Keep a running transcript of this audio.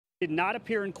did not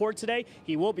appear in court today.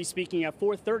 He will be speaking at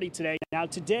 4:30 today. Now,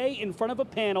 today, in front of a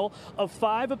panel of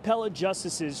 5 appellate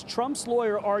justices, Trump's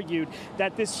lawyer argued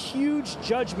that this huge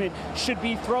judgment should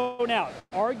be thrown out,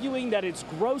 arguing that it's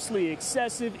grossly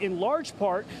excessive in large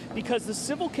part because the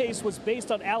civil case was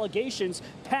based on allegations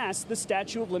past the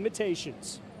statute of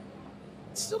limitations.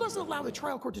 It still doesn't allow the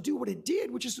trial court to do what it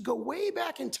did, which is to go way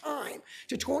back in time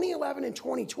to 2011 and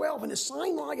 2012 and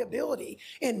assign liability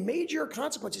and major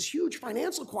consequences, huge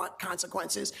financial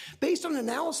consequences, based on an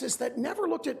analysis that never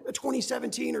looked at a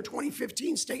 2017 or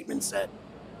 2015 statement said.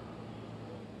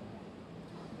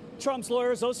 Trump's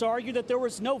lawyers also argued that there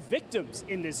was no victims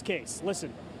in this case.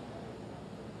 Listen.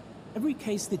 Every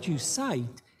case that you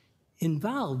cite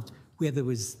involved where there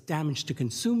was damage to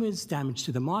consumers, damage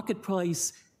to the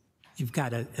marketplace. You've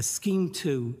got a scheme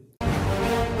to... I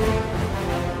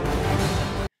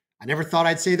never thought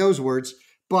I'd say those words,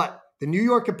 but the New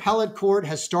York Appellate Court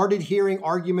has started hearing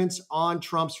arguments on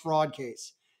Trump's fraud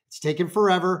case. It's taken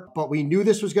forever, but we knew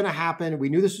this was going to happen. We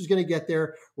knew this was going to get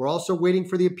there. We're also waiting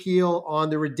for the appeal on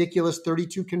the ridiculous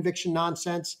 32 conviction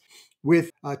nonsense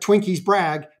with Twinkie's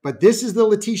brag. But this is the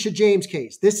Letitia James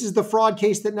case. This is the fraud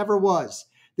case that never was.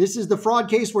 This is the fraud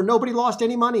case where nobody lost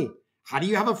any money. How do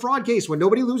you have a fraud case when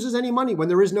nobody loses any money, when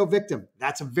there is no victim?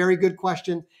 That's a very good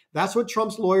question. That's what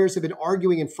Trump's lawyers have been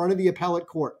arguing in front of the appellate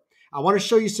court. I want to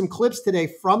show you some clips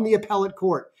today from the appellate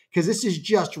court because this is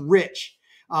just rich.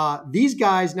 These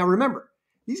guys, now remember,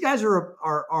 these guys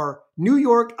are New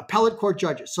York appellate court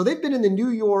judges. So they've been in the New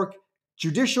York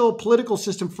judicial political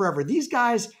system forever. These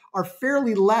guys are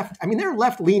fairly left. I mean, they're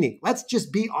left leaning. Let's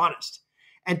just be honest.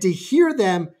 And to hear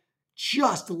them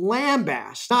just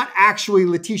lambast, not actually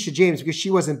Letitia James because she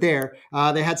wasn't there.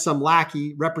 They had some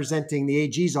lackey representing the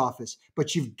AG's office,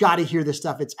 but you've got to hear this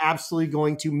stuff. It's absolutely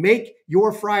going to make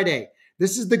your Friday.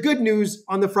 This is the good news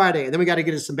on the Friday. And then we got to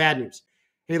get into some bad news.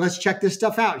 Hey, let's check this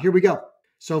stuff out. Here we go.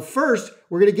 So first,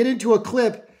 we're going to get into a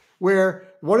clip where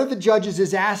one of the judges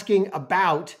is asking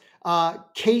about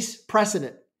case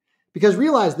precedent. Because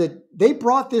realize that they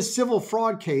brought this civil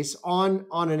fraud case on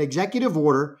an executive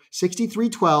order,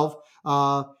 6312,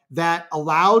 that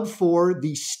allowed for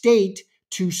the state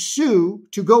to sue,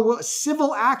 to go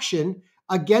civil action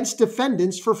against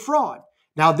defendants for fraud.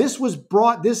 Now, this was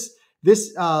brought, this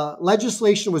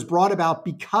legislation was brought about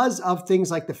because of things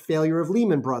like the failure of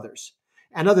Lehman Brothers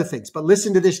and other things. But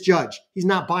listen to this judge. He's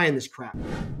not buying this crap.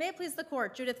 May it please the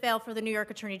court, Judith Vail for the New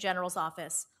York Attorney General's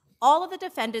office. All of the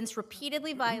defendants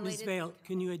repeatedly violated... Ms. Vail,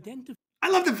 can you identify...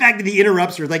 I love the fact that he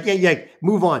interrupts her. Like, yeah,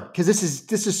 move on. Because this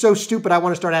is so stupid, I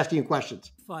want to start asking you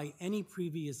questions. Any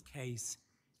previous case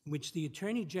in which the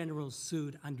Attorney General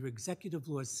sued under Executive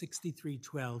Law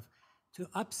 6312 to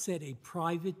upset a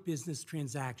private business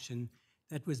transaction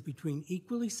that was between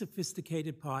equally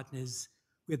sophisticated partners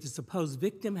where the supposed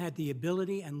victim had the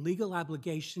ability and legal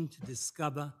obligation to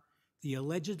discover the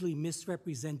allegedly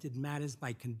misrepresented matters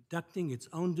by conducting its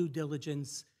own due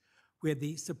diligence, where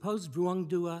the supposed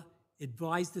wrongdoer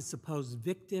advised the supposed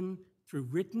victim through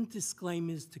written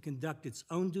disclaimers to conduct its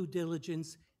own due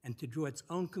diligence and to draw its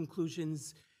own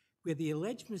conclusions, where the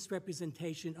alleged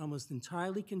misrepresentation almost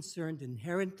entirely concerned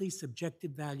inherently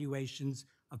subjective valuations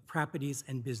of properties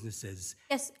and businesses.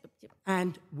 Yes.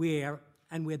 And where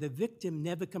the victim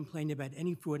never complained about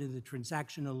any fraud in the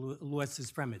transactional losses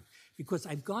from it. Because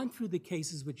I've gone through the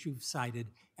cases which you've cited,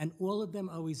 and all of them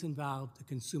always involved the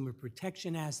consumer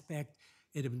protection aspect.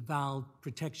 It involved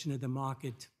protection of the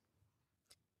market.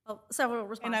 Well, several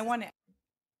responses. And I want to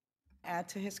add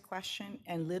to his question,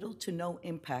 and little to no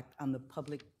impact on the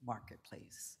public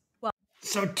marketplace.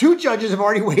 So 2 judges have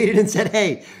already waited and said,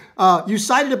 hey, you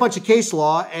cited a bunch of case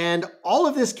law, and all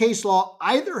of this case law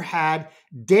either had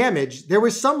damage. There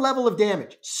was some level of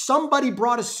damage. Somebody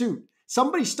brought a suit.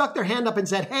 Somebody stuck their hand up and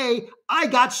said, hey, I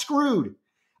got screwed.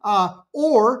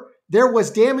 Or there was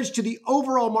damage to the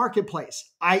overall marketplace,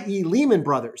 i.e. Lehman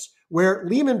Brothers, where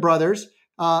Lehman Brothers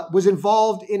was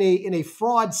involved in a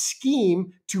fraud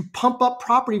scheme to pump up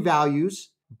property values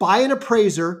by an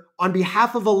appraiser on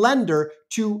behalf of a lender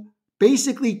to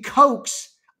basically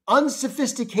coax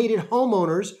unsophisticated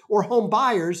homeowners or home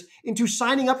buyers into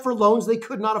signing up for loans they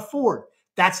could not afford.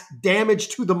 That's damage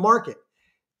to the market.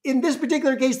 In this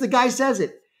particular case, the guy says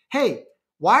it. Hey,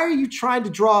 why are you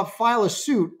trying to file a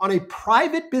suit on a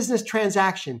private business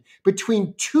transaction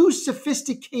between 2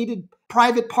 sophisticated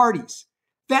private parties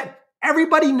that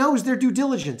everybody knows their due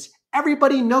diligence?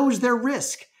 Everybody knows their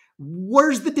risk.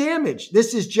 Where's the damage?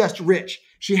 This is just rich.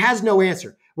 She has no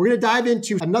answer. We're going to dive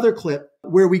into another clip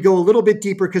where we go a little bit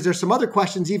deeper because there's some other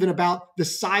questions even about the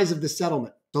size of the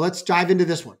settlement. So let's dive into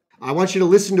this one. I want you to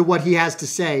listen to what he has to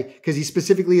say, because he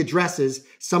specifically addresses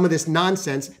some of this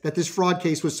nonsense that this fraud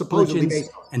case was supposedly based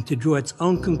on. And to draw its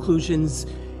own conclusions,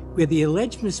 where the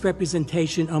alleged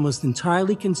misrepresentation almost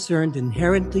entirely concerned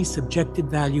inherently subjective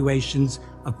valuations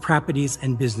of properties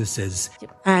and businesses,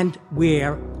 and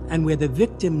where the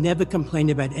victim never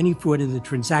complained about any fraud in the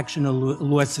transactional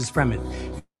losses from it.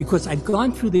 Because I've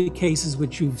gone through the cases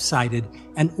which you've cited,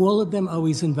 and all of them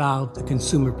always involved a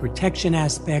consumer protection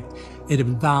aspect. It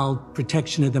involved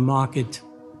protection of the market.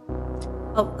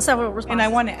 Oh, several responses. And I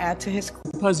want to add to his. I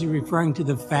suppose you're referring to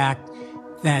the fact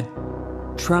that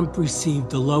Trump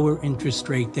received a lower interest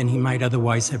rate than he might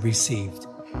otherwise have received.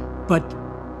 But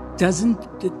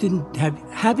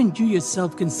haven't you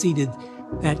yourself conceded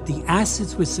that the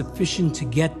assets were sufficient to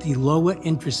get the lower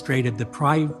interest rate of the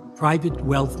private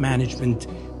wealth management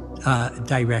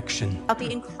direction?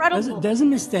 The incredible doesn't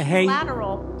Mr. Hay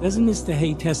collateral. Doesn't Mr.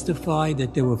 Hay testify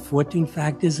that there were 14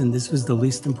 factors and this was the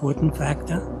least important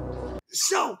factor?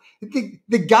 So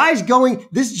the guy's going,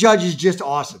 this judge is just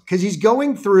awesome, because he's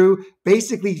going through,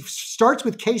 basically starts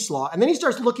with case law, and then he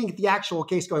starts looking at the actual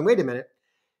case going, wait a minute,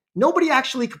 nobody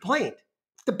actually complained.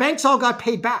 The banks all got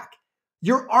paid back.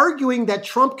 You're arguing that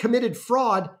Trump committed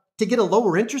fraud to get a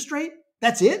lower interest rate?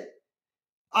 That's it?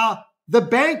 The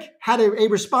bank had a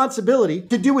responsibility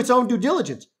to do its own due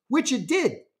diligence, which it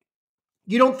did.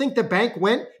 You don't think the bank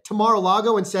went to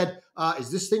Mar-a-Lago and said,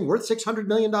 is this thing worth $600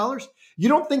 million? You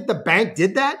don't think the bank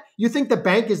did that? You think the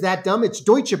bank is that dumb? It's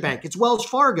Deutsche Bank. It's Wells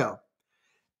Fargo.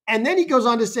 And then he goes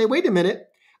on to say, wait a minute,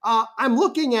 I'm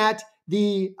looking at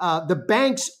the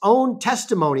bank's own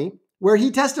testimony where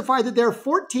he testified that there are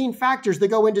 14 factors that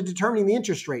go into determining the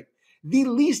interest rate, the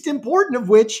least important of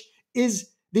which is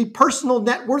the personal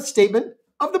net worth statement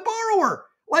of the borrower.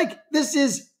 Like, this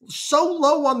is so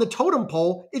low on the totem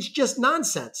pole, it's just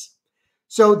nonsense.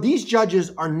 So these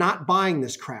judges are not buying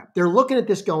this crap. They're looking at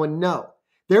this going, no.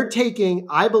 They're taking,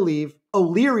 I believe,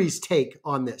 O'Leary's take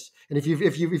on this. And if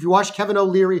you watch Kevin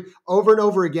O'Leary over and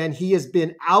over again, he has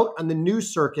been out on the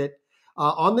news circuit,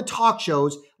 on the talk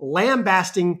shows,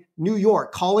 lambasting New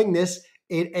York, calling this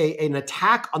an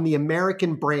attack on the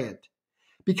American brand.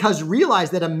 Because realize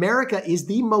that America is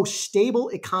the most stable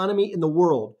economy in the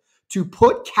world to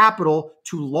put capital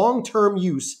to long-term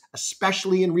use,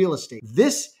 especially in real estate.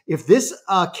 If this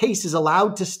case is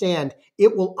allowed to stand,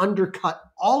 it will undercut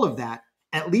all of that,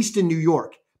 at least in New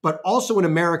York, but also in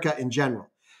America in general.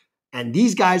 And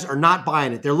these guys are not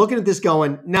buying it. They're looking at this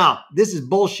going, no, this is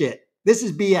bullshit. This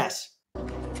is BS.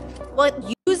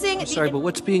 Well, I'm sorry, but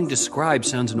what's being described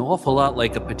sounds an awful lot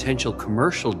like a potential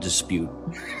commercial dispute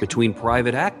between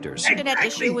private actors. The internet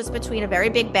issue was between a very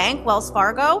big bank, Wells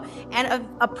Fargo, and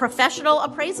a professional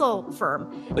appraisal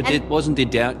firm. But wasn't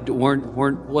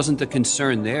the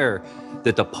concern there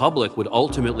that the public would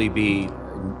ultimately be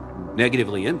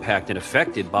negatively impacted and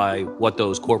affected by what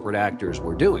those corporate actors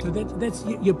were doing?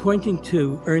 So you're pointing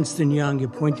to Ernst & Young, you're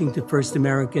pointing to First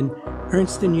American.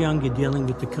 Ernst & Young, you're dealing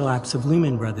with the collapse of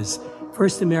Lehman Brothers.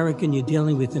 First American, you're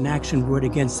dealing with an action brought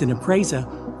against an appraiser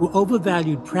who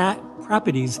overvalued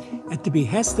properties at the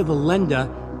behest of a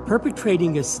lender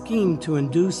perpetrating a scheme to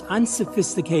induce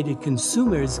unsophisticated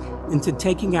consumers into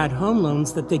taking out home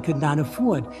loans that they could not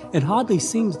afford. It hardly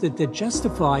seems that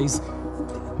justifies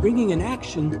bringing an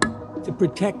action to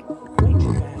protect Deutsche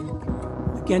Bank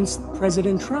against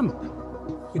President Trump.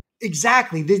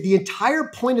 Exactly. The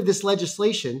entire point of this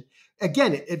legislation,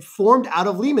 again, it formed out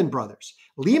of Lehman Brothers.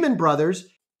 Lehman Brothers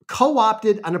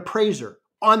co-opted an appraiser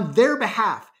on their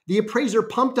behalf. The appraiser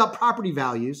pumped up property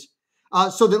values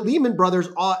so that Lehman Brothers,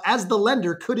 as the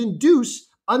lender, could induce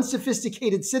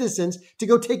unsophisticated citizens to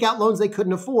go take out loans they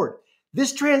couldn't afford.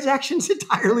 This transaction is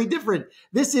entirely different.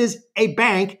 This is a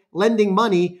bank lending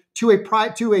money to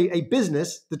a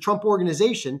business, the Trump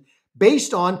organization,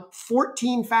 based on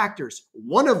 14 factors,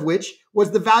 one of which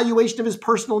was the valuation of his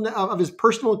personal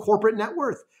and corporate net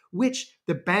worth, which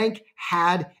the bank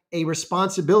had a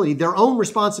responsibility, their own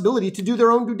responsibility, to do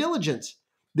their own due diligence.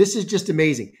 This is just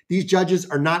amazing. These judges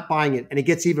are not buying it, and it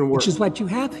gets even worse. Which is what you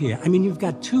have here. I mean, you've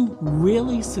got two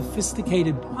really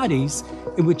sophisticated parties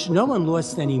in which no one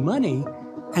lost any money,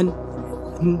 and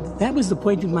that was the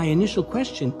point of my initial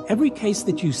question. Every case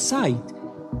that you cite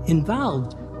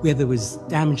involved where there was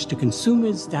damage to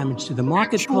consumers, damage to the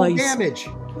marketplace. Actual damage.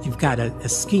 You've got a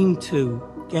scheme to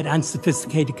get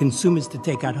unsophisticated consumers to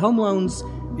take out home loans.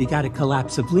 You got a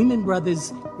collapse of Lehman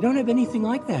Brothers. You don't have anything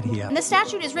like that here. And the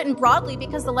statute is written broadly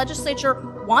because the legislature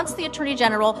wants the Attorney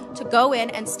General to go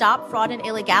in and stop fraud and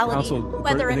illegality. Counsel,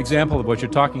 an example of what you're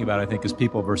talking about, I think, is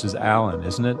People versus Allen,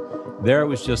 isn't it? There it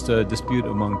was just a dispute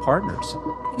among partners.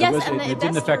 Yes, it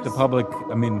didn't affect the public.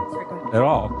 I mean, at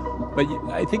all. But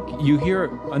I think you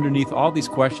hear underneath all these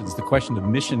questions, the question of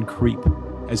mission creep.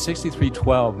 Has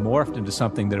 6312 morphed into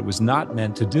something that it was not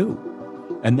meant to do?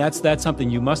 And that's something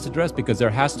you must address, because there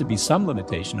has to be some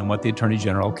limitation on what the Attorney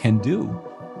General can do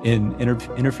in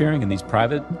interfering in these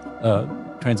private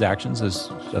transactions, as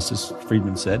Justice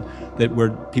Friedman said, that where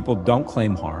people don't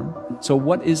claim harm. So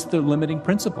what is the limiting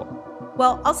principle?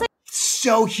 Well, I'll say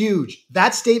So huge.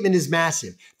 That statement is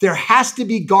massive. There has to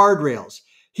be guardrails.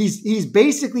 He's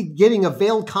basically giving a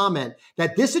veiled comment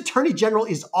that this Attorney General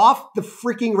is off the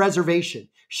freaking reservation.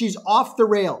 She's off the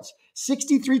rails.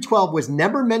 6312 was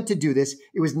never meant to do this.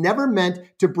 It was never meant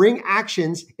to bring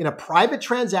actions in a private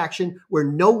transaction where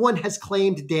no one has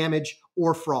claimed damage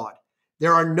or fraud.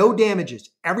 There are no damages.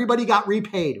 Everybody got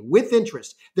repaid with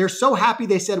interest. They're so happy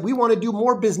they said, we want to do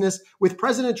more business with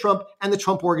President Trump and the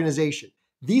Trump Organization.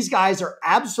 These guys are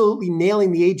absolutely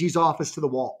nailing the AG's office to the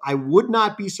wall. I would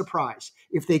not be surprised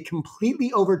if they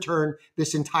completely overturn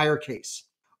this entire case.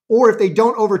 Or if they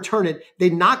don't overturn it,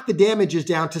 they knock the damages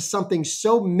down to something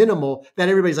so minimal that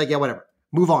everybody's like, yeah, whatever,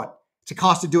 move on. It's a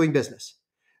cost of doing business.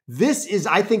 This is,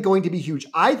 I think, going to be huge.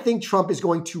 I think Trump is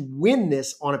going to win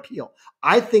this on appeal.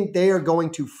 I think they are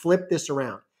going to flip this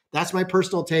around. That's my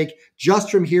personal take just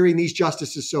from hearing these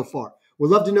justices so far. We'd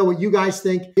love to know what you guys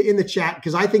think in the chat,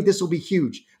 because I think this will be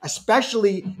huge,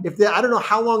 especially if I don't know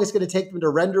how long it's going to take them to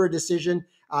render a decision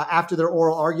after their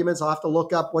oral arguments. I'll have to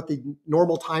look up what the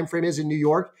normal time frame is in New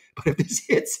York. But if this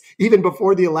hits even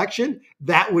before the election,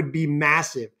 that would be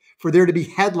massive for there to be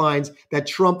headlines that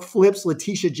Trump flips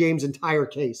Letitia James' entire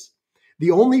case. The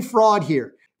only fraud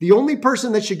here, the only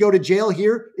person that should go to jail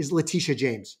here is Letitia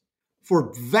James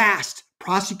for vast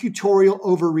prosecutorial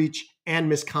overreach and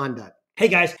misconduct. Hey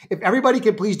guys, if everybody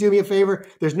could please do me a favor,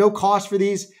 there's no cost for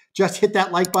these. Just hit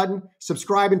that like button,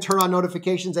 subscribe and turn on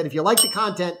notifications. And if you like the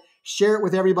content, share it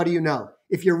with everybody you know.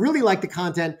 If you really like the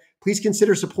content, please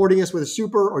consider supporting us with a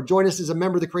super or join us as a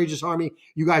member of the Courageous Army.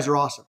 You guys are awesome.